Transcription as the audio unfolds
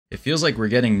It feels like we're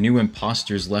getting new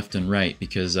imposters left and right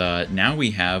because now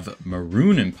we have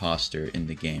Maroon Impostor in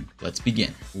the game. Let's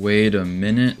begin. Wait a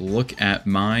minute, look at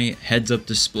my heads-up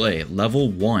display. Level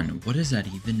 1, what does that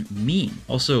even mean?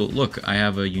 Also, look, I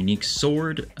have a unique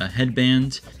sword, a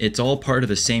headband. It's all part of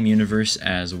the same universe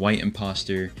as White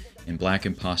Impostor and Black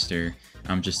Impostor.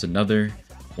 I'm just another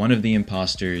one of the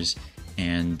imposters,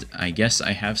 and I guess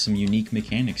I have some unique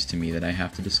mechanics to me that I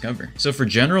have to discover. So for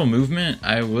general movement,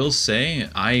 I will say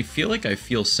I feel like I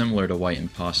feel similar to White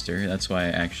Impostor. That's why I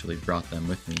actually brought them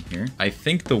with me here. I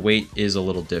think the weight is a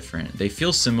little different. They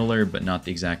feel similar, but not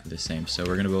exactly the same. So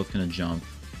we're both gonna jump.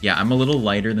 Yeah, I'm a little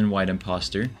lighter than White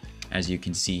Impostor. As you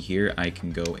can see here, I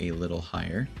can go a little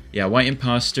higher. Yeah, White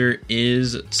Impostor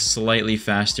is slightly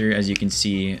faster. As you can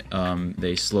see,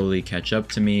 they slowly catch up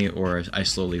to me, or I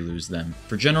slowly lose them.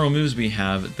 For general moves, we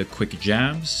have the quick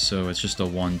jabs. So it's just a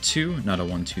 1-2, not a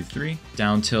 1-2-3.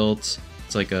 Down tilt,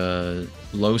 it's like a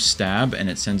low stab, and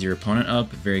it sends your opponent up.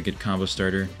 Very good combo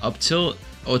starter. Up tilt,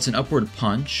 oh, it's an upward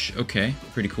punch. Okay,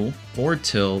 pretty cool. Forward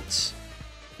tilt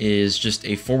is just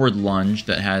a forward lunge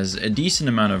that has a decent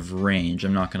amount of range.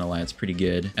 I'm not gonna lie, it's pretty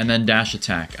good. And then dash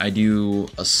attack. I do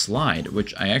a slide,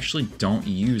 which I actually don't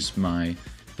use my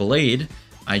blade.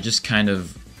 I just kind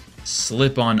of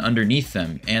slip on underneath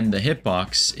them. And the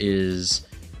hitbox is,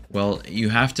 well, you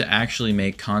have to actually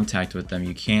make contact with them.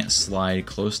 You can't slide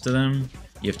close to them.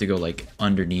 You have to go like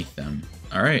underneath them.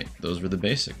 All right, those were the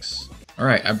basics.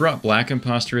 Alright, I brought Black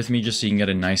Impostor with me just so you can get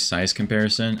a nice size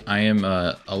comparison. I am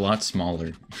a lot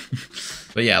smaller.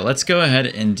 But yeah, let's go ahead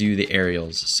and do the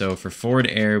aerials. So for forward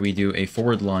air, we do a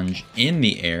forward lunge in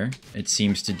the air. It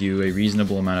seems to do a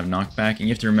reasonable amount of knockback, and you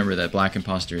have to remember that Black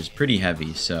Impostor is pretty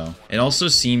heavy, so it also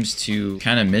seems to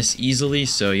kind of miss easily,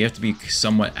 so you have to be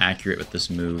somewhat accurate with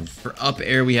this move. For up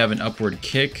air, we have an upward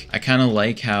kick. I kind of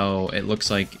like how it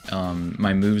looks like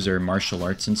my moves are martial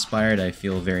arts inspired. I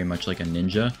feel very much like a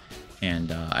ninja.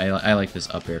 And I like this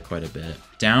up air quite a bit.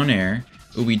 Down air,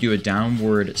 we do a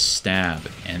downward stab,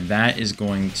 and that is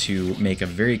going to make a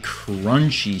very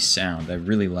crunchy sound. I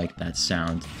really like that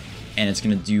sound. And it's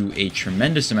going to do a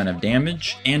tremendous amount of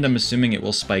damage, and I'm assuming it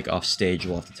will spike off stage.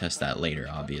 We'll have to test that later,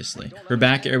 obviously. For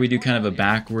back air, we do kind of a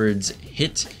backwards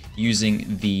hit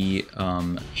using the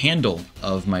handle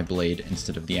of my blade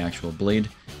instead of the actual blade.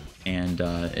 And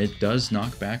it does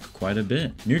knock back quite a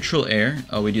bit. Neutral air,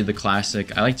 we do the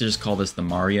classic. I like to just call this the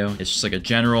Mario. It's just like a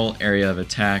general area of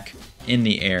attack in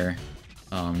the air.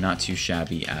 Not too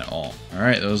shabby at all. All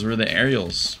right, those were the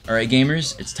aerials. All right,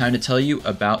 gamers, it's time to tell you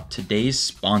about today's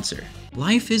sponsor.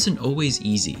 Life isn't always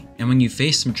easy, and when you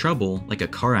face some trouble, like a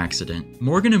car accident,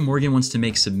 Morgan & Morgan wants to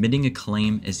make submitting a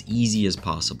claim as easy as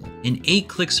possible. In 8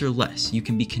 clicks or less, you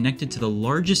can be connected to the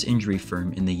largest injury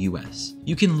firm in the US.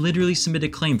 You can literally submit a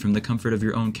claim from the comfort of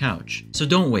your own couch. So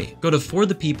don't wait. Go to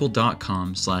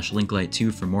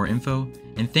forthepeople.com/Linklight2 for more info,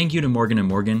 and thank you to Morgan &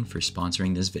 Morgan for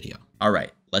sponsoring this video. All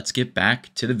right, let's get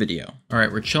back to the video. All right,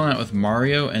 we're chilling out with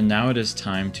Mario, and now it is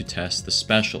time to test the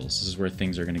specials. This is where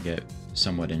things are gonna get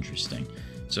somewhat interesting.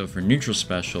 So for neutral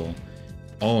special,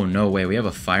 oh no way, we have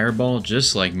a fireball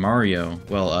just like Mario.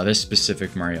 Well, this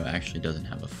specific Mario actually doesn't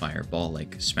have a fireball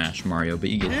like Smash Mario, but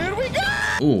you get Here we go!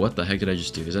 Ooh, what the heck did I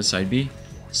just do? Is that side B?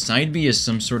 Side B is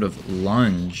some sort of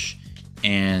lunge,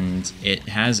 and it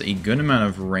has a good amount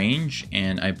of range,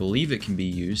 and I believe it can be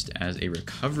used as a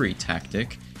recovery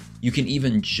tactic. You can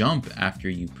even jump after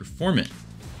you perform it,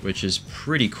 which is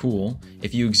pretty cool.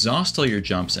 If you exhaust all your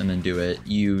jumps and then do it,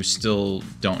 you still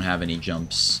don't have any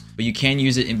jumps. But you can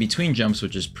use it in between jumps,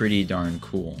 which is pretty darn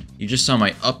cool. You just saw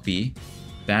my up B.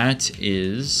 That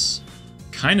is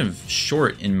kind of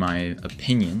short in my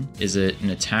opinion. Is it an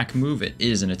attack move? It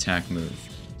is an attack move.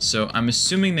 So I'm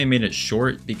assuming they made it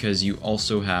short because you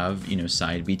also have, you know,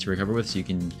 side B to recover with. So you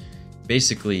can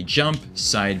basically jump,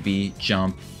 side B,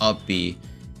 jump, up B.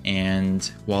 And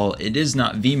while it is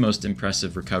not the most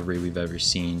impressive recovery we've ever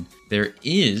seen, there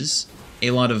is a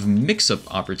lot of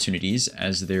mix-up opportunities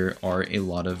as there are a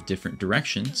lot of different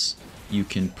directions you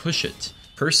can push it.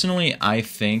 Personally, I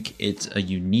think it's a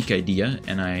unique idea,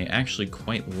 and I actually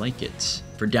quite like it.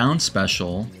 For down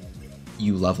special,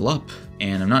 you level up,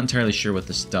 and I'm not entirely sure what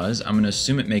this does. I'm going to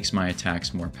assume it makes my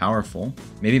attacks more powerful.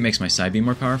 Maybe it makes my side B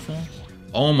more powerful.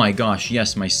 Oh my gosh,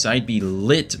 yes, my side B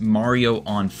lit Mario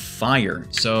on fire.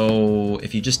 So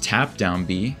if you just tap down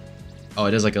B, oh,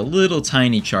 it does like a little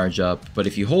tiny charge up, but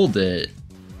if you hold it,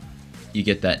 you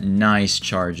get that nice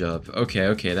charge up.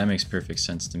 Okay, that makes perfect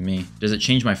sense to me. Does it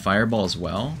change my fireball as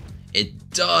well?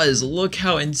 It does! Look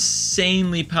how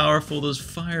insanely powerful those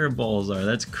fireballs are.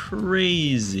 That's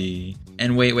crazy.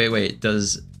 And wait,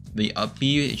 does the up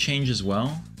B change as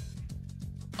well?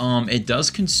 It does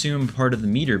consume part of the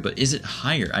meter, but is it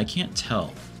higher? I can't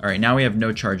tell. All right, now we have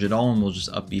no charge at all, and we'll just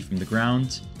up B from the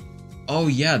ground. Oh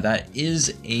yeah, that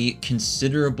is a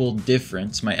considerable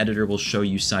difference. My editor will show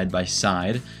you side by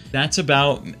side. That's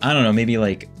about, I don't know, maybe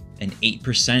like an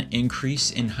 8%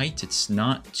 increase in height. It's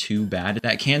not too bad.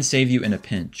 That can save you in a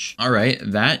pinch. All right,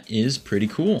 that is pretty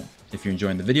cool. If you're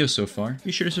enjoying the video so far,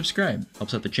 be sure to subscribe.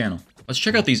 Helps out the channel. Let's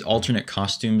check out these alternate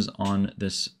costumes on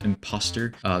this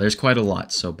imposter. There's quite a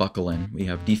lot, so buckle in. We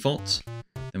have default,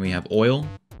 then we have oil,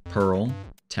 pearl,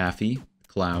 taffy,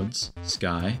 clouds,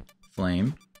 sky,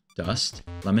 flame, dust,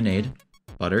 lemonade,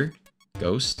 butter,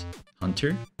 ghost,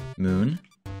 hunter, moon,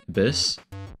 abyss,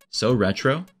 so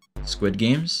retro, squid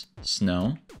games,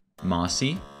 snow,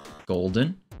 mossy,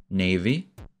 golden, navy,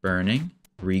 burning,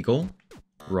 regal,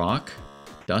 rock,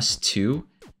 dust 2.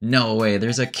 No way,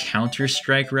 there's a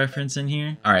Counter-Strike reference in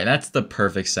here? All right, that's the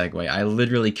perfect segue. I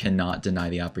literally cannot deny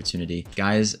the opportunity.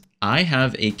 Guys, I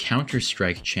have a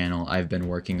Counter-Strike channel I've been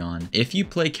working on. If you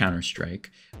play Counter-Strike,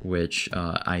 which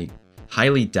I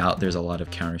highly doubt there's a lot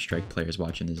of Counter-Strike players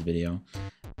watching this video,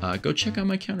 go check out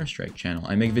my Counter-Strike channel.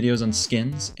 I make videos on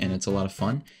skins, and it's a lot of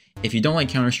fun. If you don't like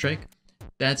Counter-Strike,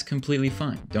 that's completely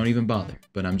fine. Don't even bother.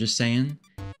 But I'm just saying,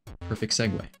 perfect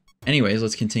segue. Anyways,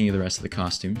 let's continue the rest of the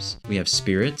costumes. We have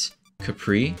Spirit,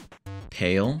 Capri,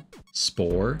 Pale,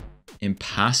 Spore,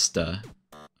 Impasta,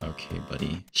 okay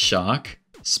buddy, Shock,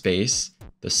 Space,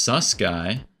 the Sus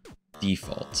Guy,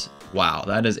 Default. Wow,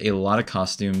 that is a lot of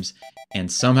costumes,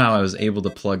 and somehow I was able to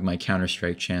plug my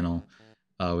Counter-Strike channel,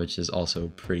 which is also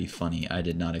pretty funny. I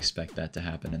did not expect that to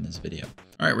happen in this video.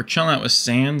 All right, we're chilling out with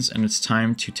Sans, and it's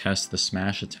time to test the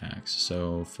smash attacks.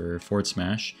 So for forward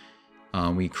smash,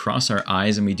 we cross our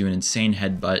eyes and we do an insane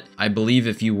headbutt. I believe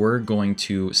if you were going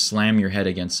to slam your head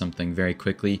against something very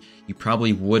quickly, you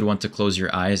probably would want to close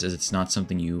your eyes, as it's not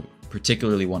something you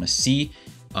particularly want to see.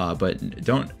 But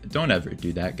don't ever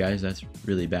do that, guys. That's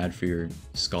really bad for your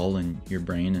skull and your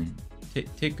brain, and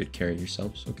take good care of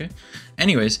yourselves, okay?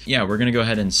 Anyways, yeah, we're gonna go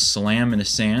ahead and slam into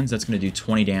Sans. That's gonna do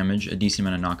 20 damage, a decent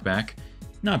amount of knockback.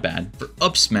 Not bad. For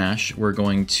up smash, we're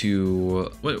going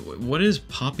to... What is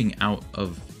popping out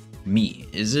of me?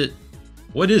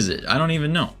 What is it? I don't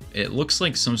even know. It looks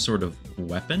like some sort of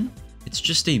weapon. It's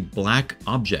just a black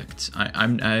object. I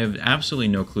have absolutely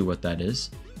no clue what that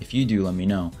is. If you do, let me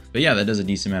know. But yeah, that does a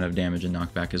decent amount of damage and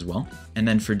knockback as well. And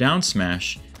then for down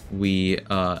smash, we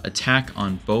attack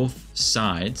on both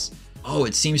sides. Oh,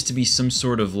 it seems to be some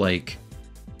sort of like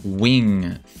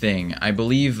wing thing. I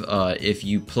believe if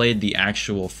you played the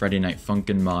actual Friday Night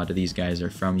Funkin' mod these guys are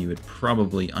from, you would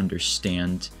probably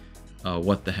understand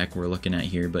what the heck we're looking at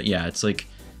here. But yeah, it's like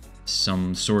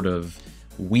some sort of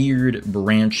weird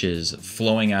branches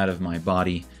flowing out of my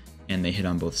body, and they hit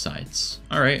on both sides.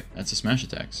 All right, that's the smash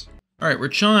attacks. All right, we're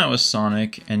chilling out with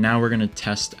Sonic, and now we're gonna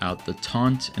test out the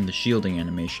taunt and the shielding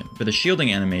animation. For the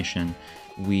shielding animation,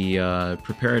 we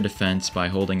prepare a defense by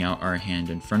holding out our hand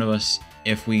in front of us.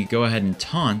 If we go ahead and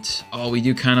taunt, oh, we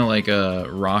do kind of like a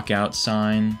rock out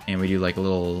sign, and we do like a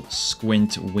little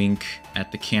squint wink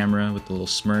at the camera with a little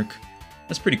smirk.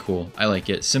 That's pretty cool. I like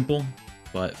it. Simple,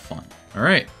 but fun. All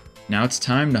right, now it's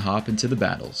time to hop into the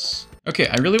battles. Okay,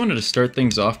 I really wanted to start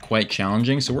things off quite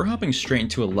challenging, so we're hopping straight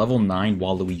into a level 9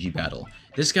 Waluigi battle.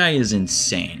 This guy is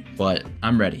insane, but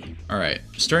I'm ready. All right,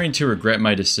 starting to regret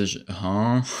my decision.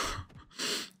 Huh?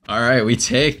 All right, we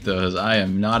take those. I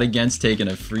am not against taking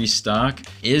a free stock.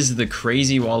 Is the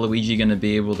crazy Waluigi going to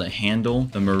be able to handle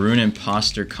the Maroon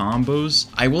Impostor combos?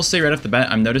 I will say right off the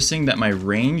bat, I'm noticing that my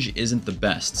range isn't the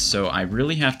best, so I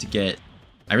really have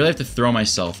to throw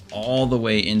myself all the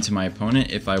way into my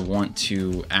opponent if I want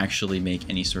to actually make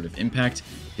any sort of impact,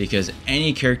 because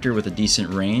any character with a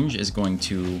decent range is going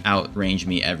to outrange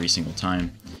me every single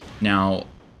time. Now,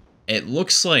 it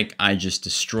looks like I just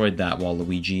destroyed that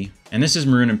Waluigi, and this is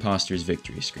Maroon Impostor's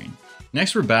victory screen.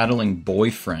 Next, we're battling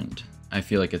Boyfriend. I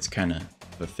feel like it's kind of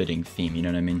a fitting theme, you know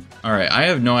what I mean? All right, I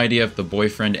have no idea if the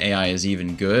Boyfriend AI is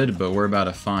even good, but we're about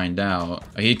to find out.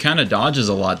 He kind of dodges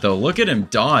a lot though. Look at him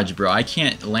dodge, bro. I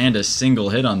can't land a single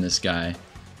hit on this guy.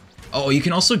 Oh, you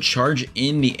can also charge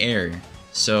in the air.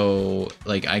 So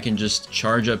like I can just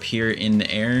charge up here in the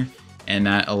air, and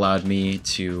that allowed me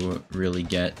to really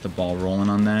get the ball rolling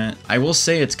on that. I will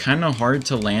say it's kind of hard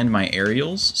to land my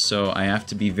aerials, so I have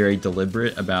to be very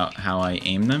deliberate about how I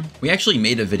aim them. We actually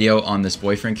made a video on this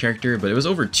Boyfriend character, but it was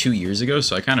over 2 years ago,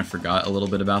 so I kind of forgot a little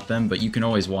bit about them, but you can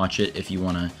always watch it if you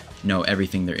want to know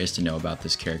everything there is to know about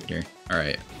this character.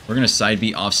 Alright, we're gonna side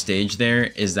B off stage there.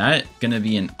 Is that gonna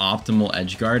be an optimal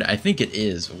edge guard? I think it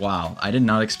is. Wow, I did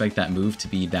not expect that move to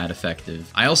be that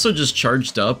effective. I also just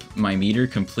charged up my meter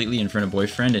completely in front of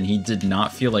Boyfriend, and he did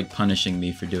not feel like punishing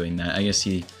me for doing that. I guess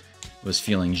he was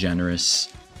feeling generous.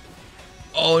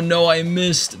 Oh no, I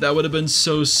missed. That would have been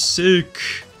so sick.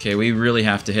 Okay, we really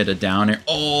have to hit a down air.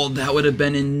 Oh, that would have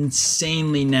been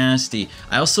insanely nasty.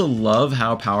 I also love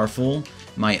how powerful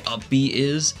my up B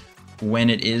is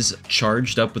when it is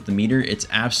charged up with the meter. It's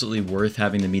absolutely worth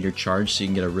having the meter charged so you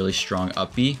can get a really strong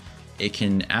up B. It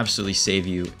can absolutely save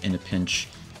you in a pinch.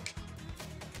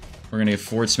 We're gonna get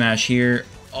forward smash here.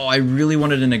 Oh, I really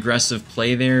wanted an aggressive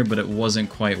play there, but it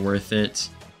wasn't quite worth it.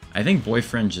 I think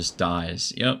Boyfriend just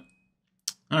dies. Yep.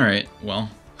 Alright, well.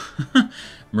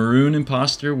 Maroon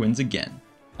Impostor wins again.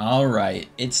 Alright,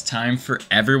 it's time for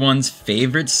everyone's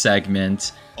favorite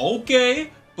segment.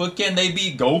 Okay, but can they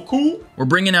be Goku? We're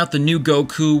bringing out the new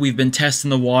Goku. We've been testing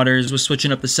the waters. We're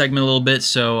switching up the segment a little bit,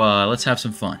 so let's have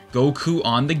some fun. Goku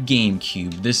on the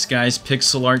GameCube. This guy's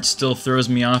pixel art still throws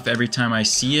me off every time I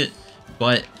see it,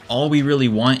 but all we really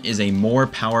want is a more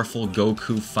powerful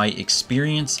Goku fight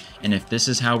experience, and if this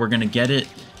is how we're gonna get it,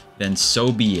 then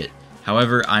so be it.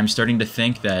 However, I'm starting to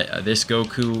think that this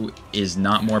Goku is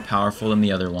not more powerful than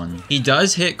the other one. He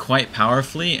does hit quite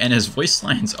powerfully, and his voice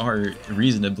lines are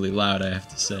reasonably loud, I have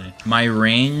to say. My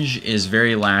range is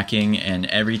very lacking, and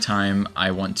every time I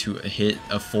want to hit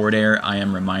a forward air, I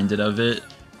am reminded of it.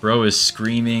 Bro is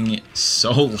screaming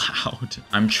so loud.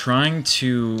 I'm trying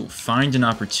to find an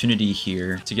opportunity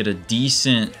here to get a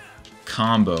decent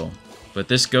combo. But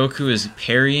this Goku is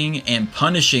parrying and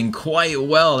punishing quite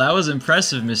well. That was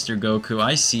impressive, Mr. Goku.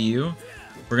 I see you.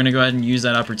 We're going to go ahead and use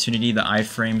that opportunity, the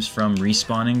iframes from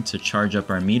respawning, to charge up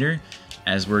our meter.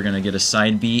 As we're going to get a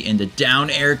side B into down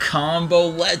air combo.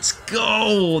 Let's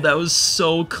go! That was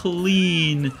so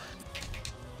clean.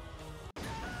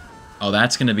 Oh,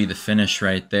 that's going to be the finish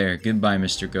right there. Goodbye,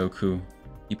 Mr. Goku.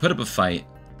 You put up a fight,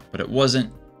 but it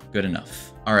wasn't good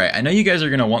enough. Alright, I know you guys are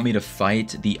going to want me to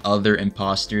fight the other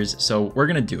imposters, so we're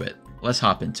going to do it. Let's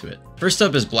hop into it. First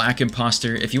up is Black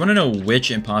Impostor. If you want to know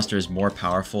which imposter is more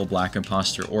powerful, Black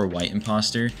Impostor or White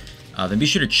Impostor, then be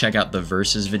sure to check out the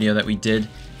Versus video that we did.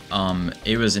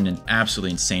 It was an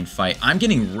absolutely insane fight. I'm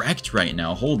getting wrecked right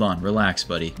now. Hold on, relax,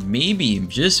 buddy. Maybe,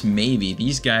 just maybe,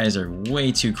 these guys are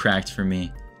way too cracked for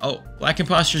me. Oh, Black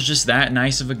Impostor's just that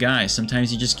nice of a guy.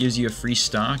 Sometimes he just gives you a free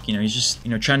stock. You know, he's just,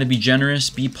 trying to be generous,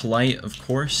 be polite, of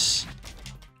course.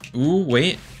 Ooh,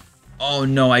 wait. Oh,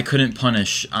 no, I couldn't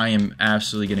punish. I am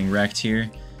absolutely getting wrecked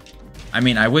here. I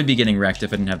mean, I would be getting wrecked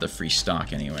if I didn't have the free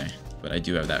stock anyway. But I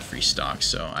do have that free stock,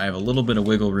 so I have a little bit of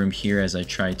wiggle room here as I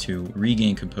try to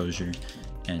regain composure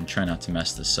and try not to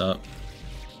mess this up.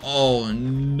 Oh,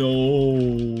 no.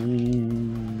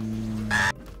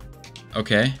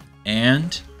 Okay,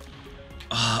 and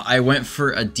I went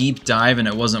for a deep dive and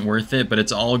it wasn't worth it, but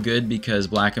it's all good because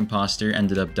Black Impostor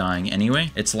ended up dying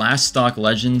anyway. It's last stock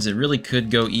legends. It really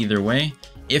could go either way.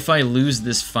 If I lose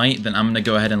this fight, then I'm going to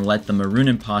go ahead and let the Maroon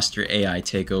Impostor AI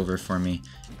take over for me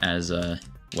as,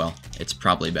 well, it's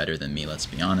probably better than me, let's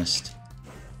be honest.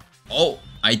 Oh,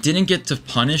 I didn't get to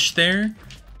punish there,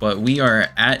 but we are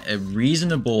at a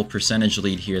reasonable percentage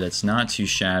lead here. That's not too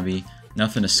shabby.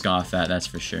 Nothing to scoff at, that's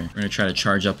for sure. We're going to try to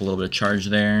charge up a little bit of charge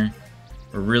there.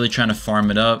 We're really trying to farm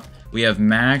it up. We have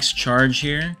max charge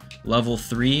here, level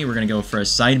 3. We're going to go for a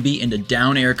side B into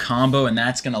down air combo, and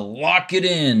that's going to lock it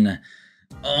in.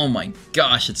 Oh my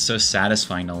gosh, it's so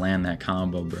satisfying to land that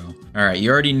combo, bro. All right, you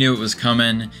already knew it was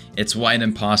coming. It's White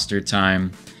Impostor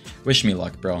time. Wish me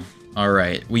luck, bro. All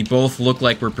right, we both look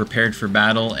like we're prepared for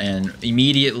battle, and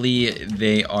immediately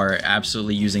they are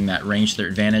absolutely using that range to their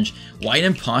advantage. White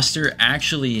Impostor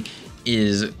actually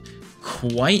is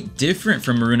quite different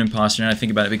from Maroon Impostor now I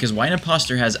think about it, because White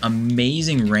Impostor has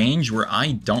amazing range where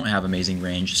I don't have amazing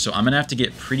range. So I'm gonna have to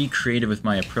get pretty creative with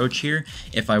my approach here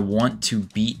if I want to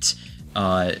beat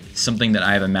something that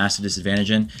I have a massive disadvantage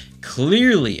in.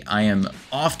 Clearly I am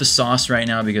off the sauce right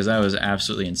now because that was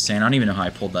absolutely insane. I don't even know how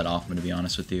I pulled that off, I'm gonna be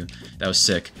honest with you. That was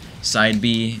sick. Side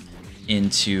B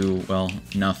into, well,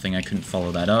 nothing. I couldn't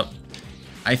follow that up.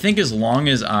 I think as long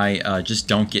as I just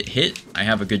don't get hit, I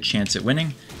have a good chance at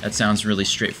winning. That sounds really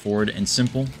straightforward and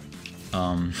simple.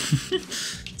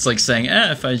 It's like saying,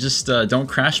 if I just don't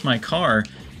crash my car,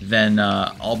 then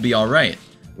I'll be all right.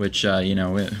 Which, thanks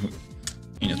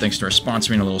to our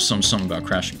sponsoring, a little something about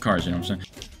crashing cars, you know what I'm saying?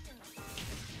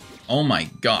 Oh my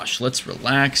gosh, let's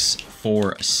relax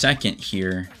for a second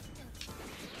here.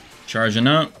 Charging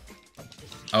up.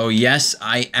 Oh yes,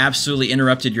 I absolutely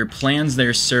interrupted your plans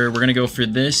there, sir. We're gonna go for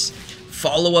this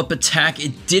follow-up attack.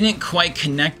 It didn't quite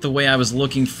connect the way I was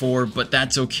looking for, but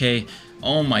that's okay.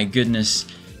 Oh my goodness.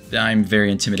 I'm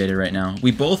very intimidated right now. We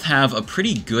both have a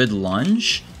pretty good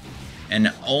lunge,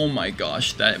 and oh my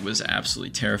gosh, that was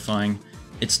absolutely terrifying.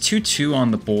 It's 2-2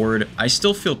 on the board. I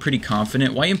still feel pretty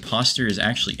confident. White Impostor is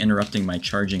actually interrupting my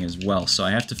charging as well, so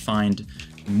I have to find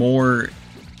more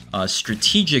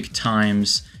strategic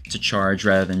times to charge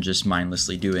rather than just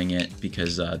mindlessly doing it,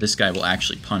 because this guy will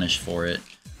actually punish for it.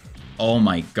 Oh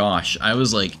my gosh, I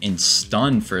was like in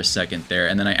stun for a second there,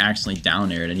 and then I accidentally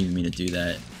down aired. I didn't even mean to do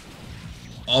that.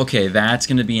 Okay, that's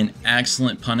going to be an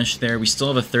excellent punish there. We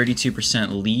still have a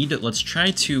 32% lead. Let's try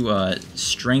to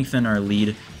strengthen our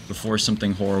lead before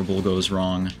something horrible goes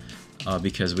wrong,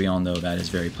 because we all know that is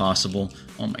very possible.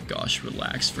 Oh my gosh,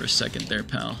 relax for a second there,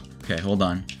 pal. Okay, hold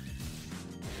on.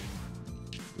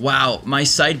 Wow, my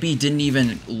side B didn't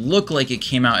even look like it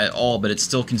came out at all, but it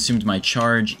still consumed my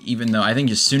charge, even though I think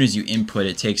as soon as you input,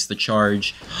 it takes the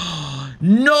charge.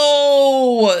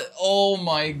 No! Oh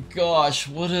my gosh,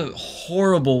 what a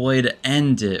horrible way to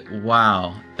end it.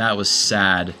 Wow, that was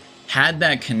sad. Had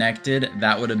that connected,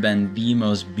 that would have been the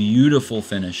most beautiful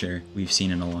finisher we've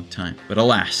seen in a long time. But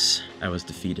alas, I was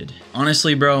defeated.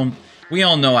 Honestly, bro, we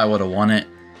all know I would have won it,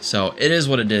 so it is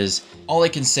what it is. All I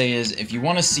can say is, if you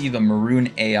want to see the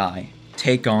Maroon AI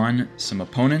take on some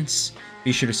opponents,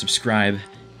 be sure to subscribe,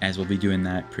 as we'll be doing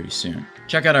that pretty soon.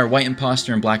 Check out our White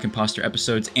Impostor and Black Impostor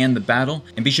episodes and the battle,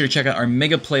 and be sure to check out our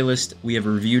mega playlist. We have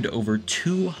reviewed over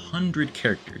 200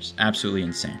 characters. Absolutely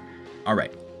insane.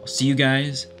 Alright, I'll see you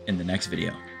guys in the next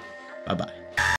video. Bye-bye.